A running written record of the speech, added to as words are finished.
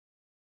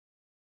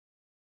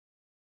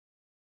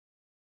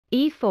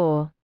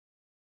e4,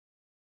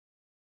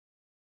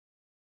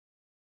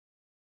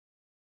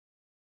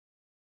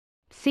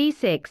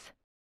 c6,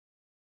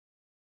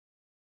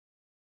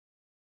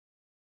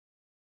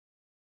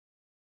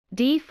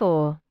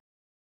 d4,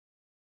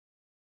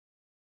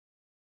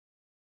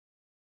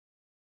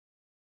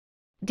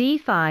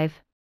 d5,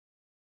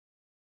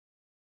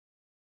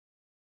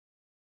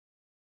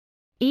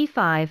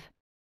 e5,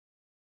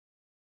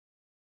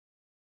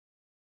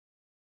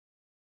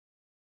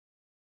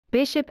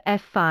 bishop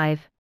f5,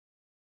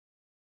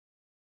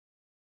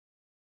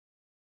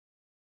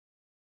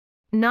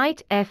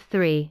 knight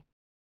f3,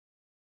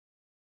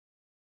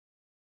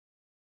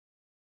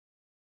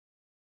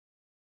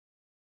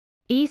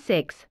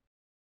 e6,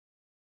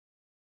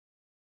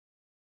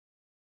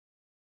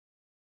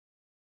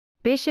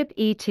 bishop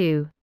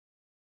e2,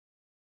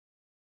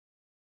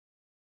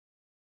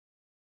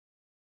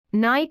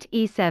 knight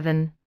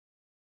e7,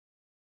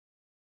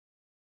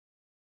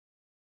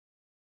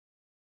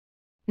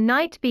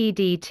 knight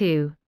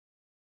bd2,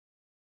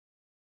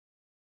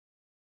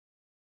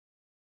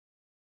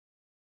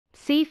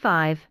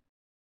 c5,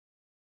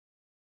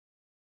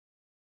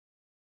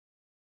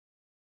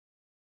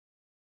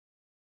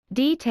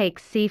 d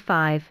takes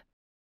c5,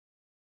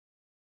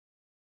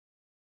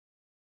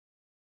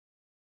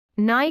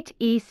 knight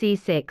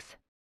ec6,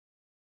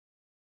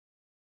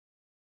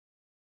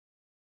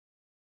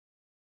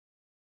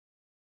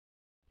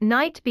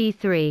 knight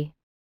b3,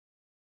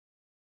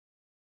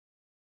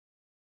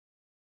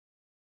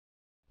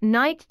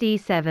 knight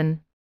d7,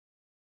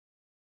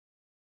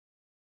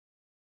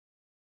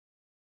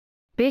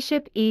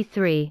 bishop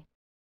e3,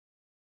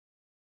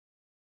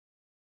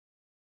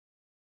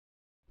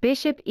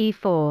 bishop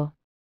e4,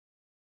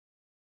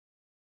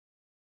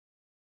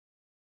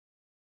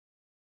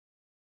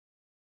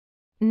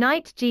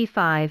 knight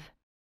g5,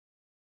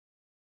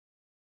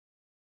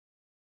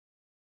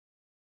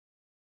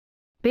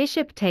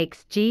 bishop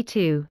takes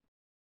g2,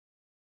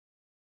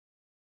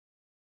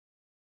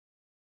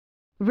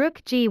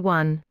 rook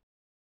g1,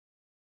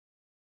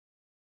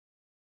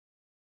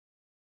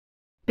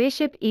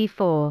 bishop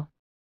e4,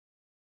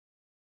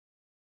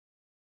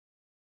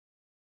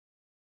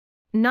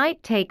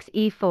 knight takes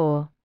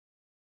e4,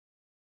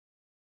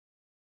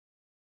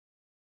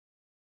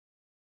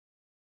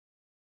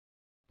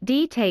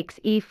 d takes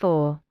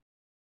e4,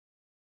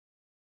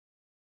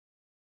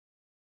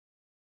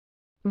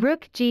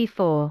 rook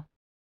g4,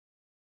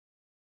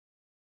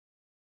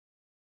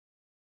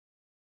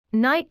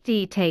 knight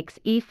d takes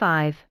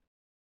e5,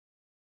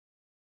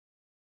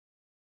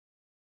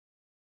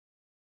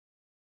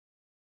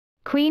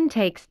 queen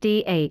takes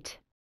d8,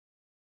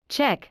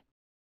 check,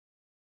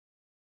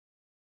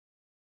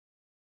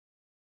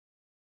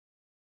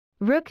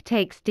 rook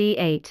takes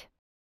d8,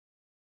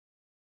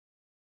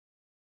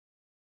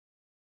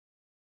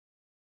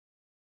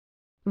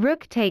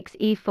 rook takes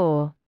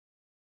e4,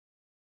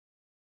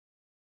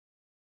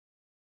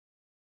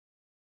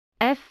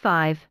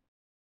 f5,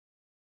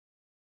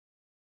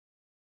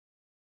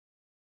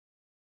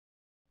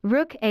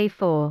 rook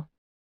a4,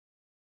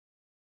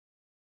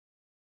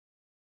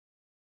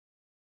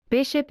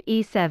 bishop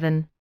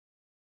e7,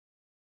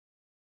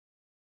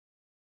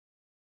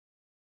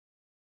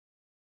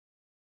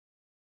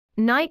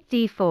 knight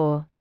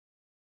d4,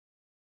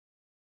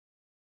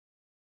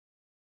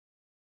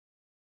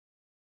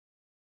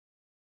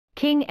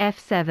 king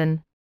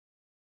f7,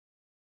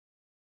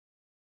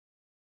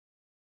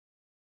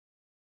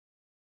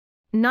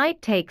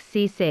 knight takes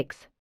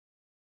c6,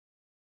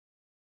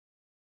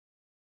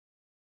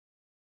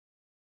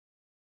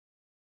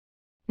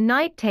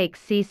 knight takes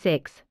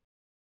c6,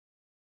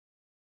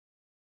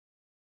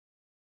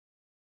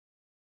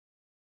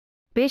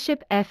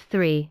 bishop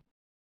f3,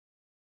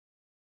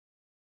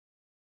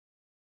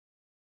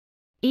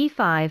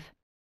 e5,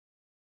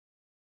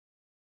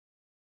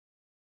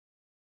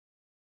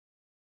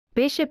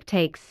 bishop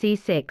takes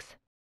c6,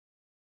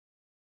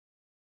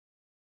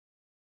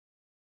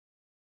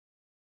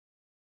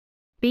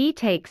 b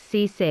takes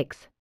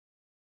c6,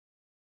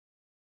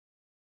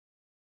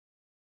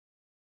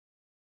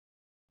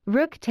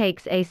 rook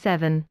takes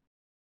a7,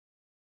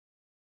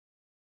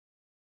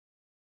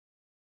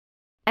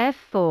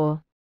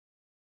 f4,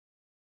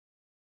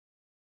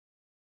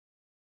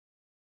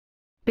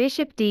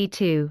 bishop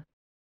d2,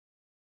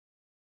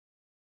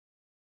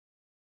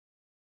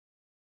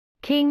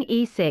 king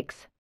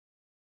e6,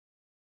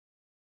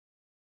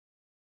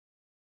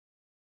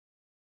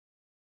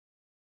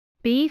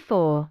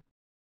 b4,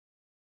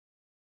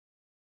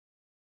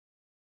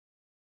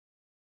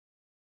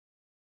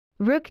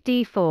 rook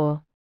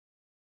d4,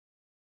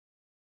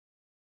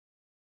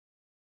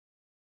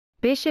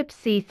 bishop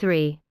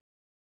c3,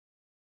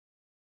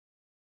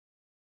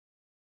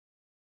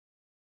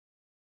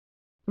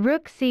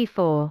 rook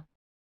c4,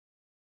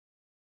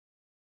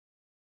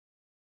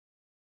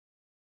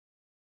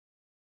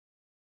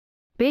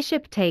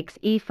 bishop takes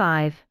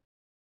e5,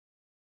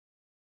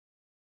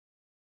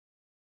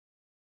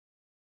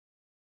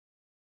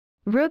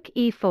 rook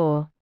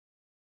e4,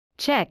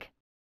 check,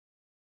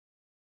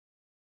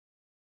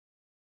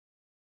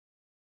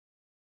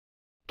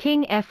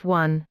 King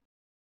f1.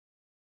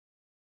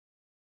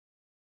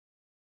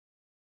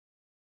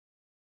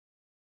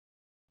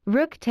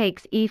 Rook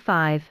takes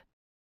e5.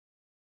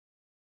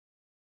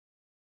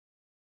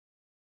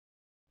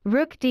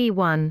 Rook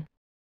d1.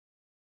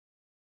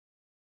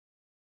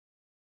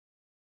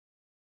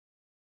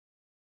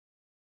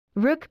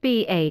 Rook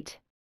b8.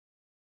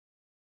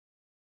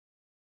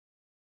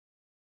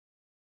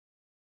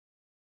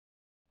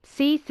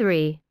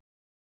 c3.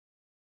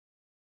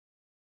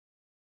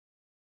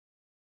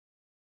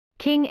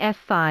 King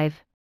f5.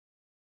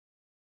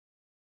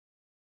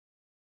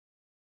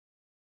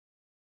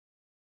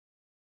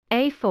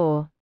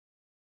 a4.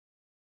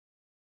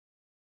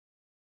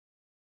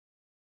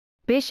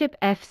 Bishop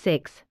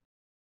f6.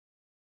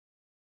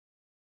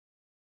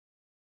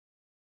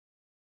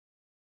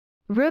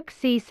 Rook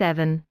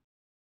c7.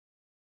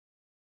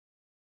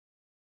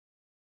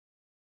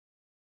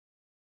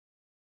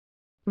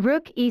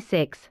 Rook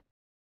e6.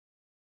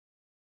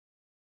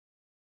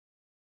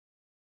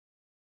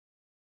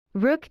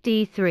 Rook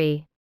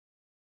d3.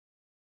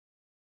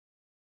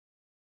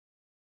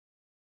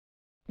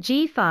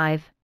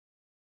 g5.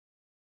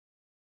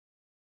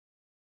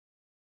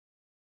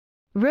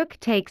 Rook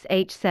takes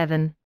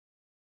h7.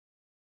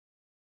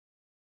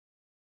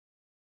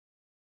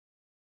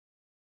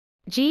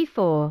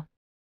 g4.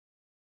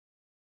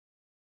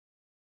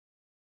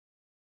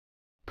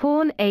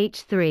 Pawn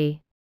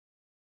h3.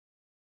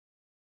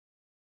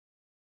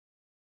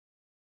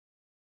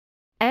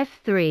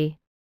 f3.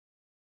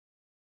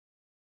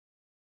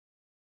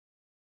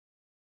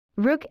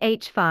 Rook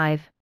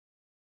h5.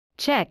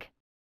 Check.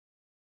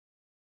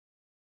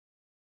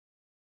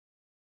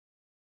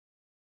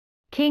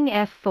 King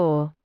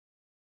f4.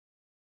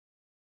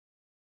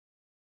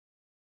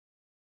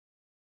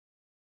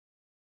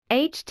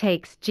 H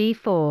takes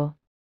g4.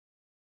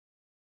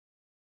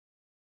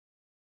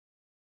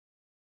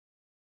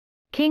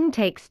 King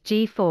takes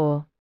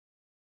g4.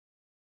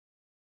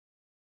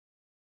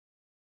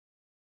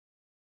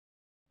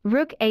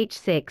 Rook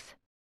h6.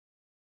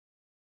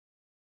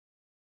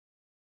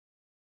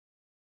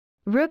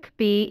 Rook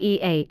b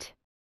e8.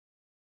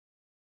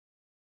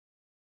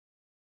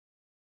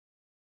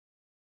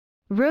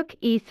 Rook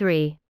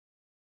e3.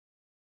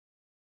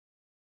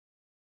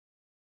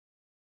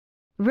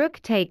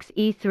 Rook takes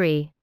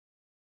e3.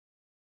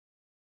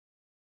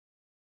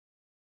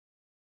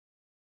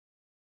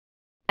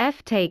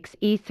 F takes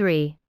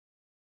e3.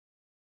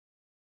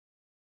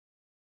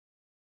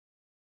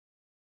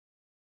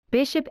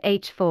 Bishop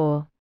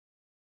h4.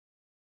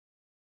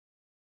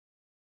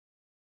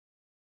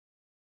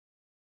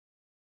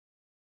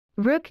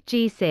 Rook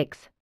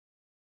g6.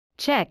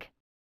 Check.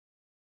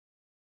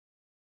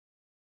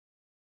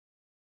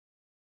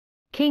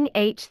 King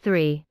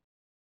h3.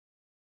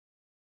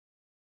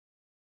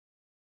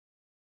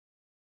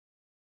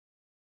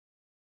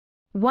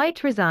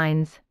 White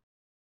resigns.